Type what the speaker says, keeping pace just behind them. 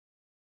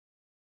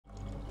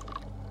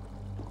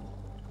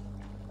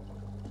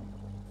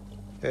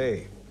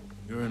Hey.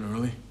 You're in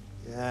early?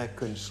 Yeah, I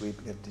couldn't sleep.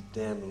 I got the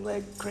damn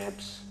leg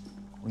cramps.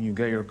 When you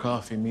get your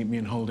coffee, meet me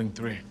in holding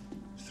 3.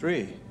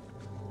 3.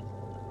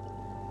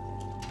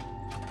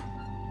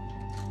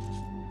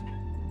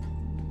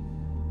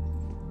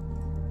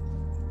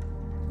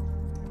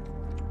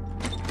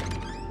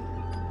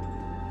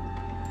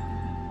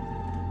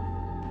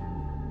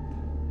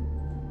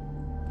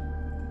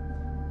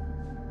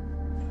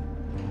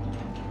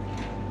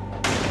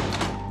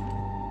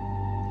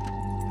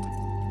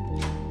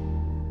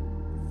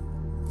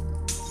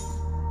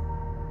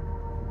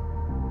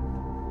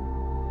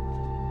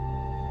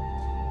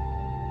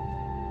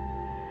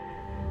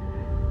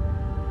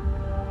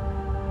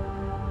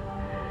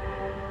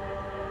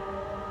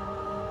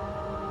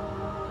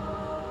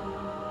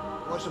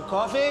 Want some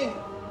coffee?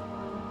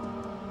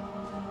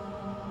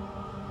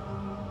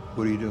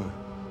 What are you doing?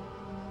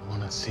 I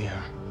want to see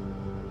her.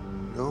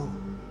 No,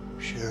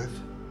 Sheriff.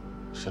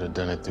 Should have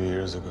done it 3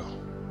 years ago.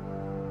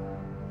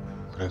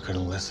 But I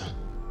couldn't listen.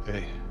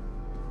 Hey,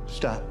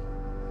 stop.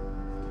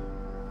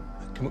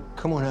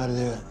 Come on out of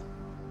there.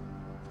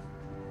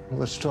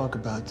 Let's talk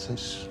about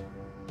this.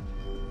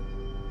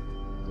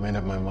 I made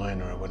up my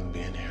mind or I wouldn't be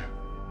in here.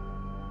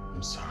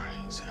 I'm sorry,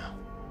 Sam.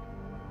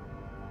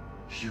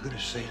 You're gonna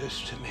say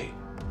this to me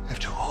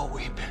after all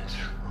we've been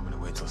through? Want me to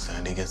wait till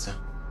Sandy gets in?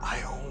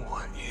 I don't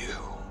want you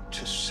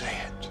to say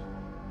it.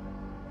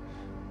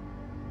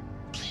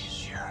 Please,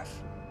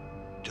 Sheriff.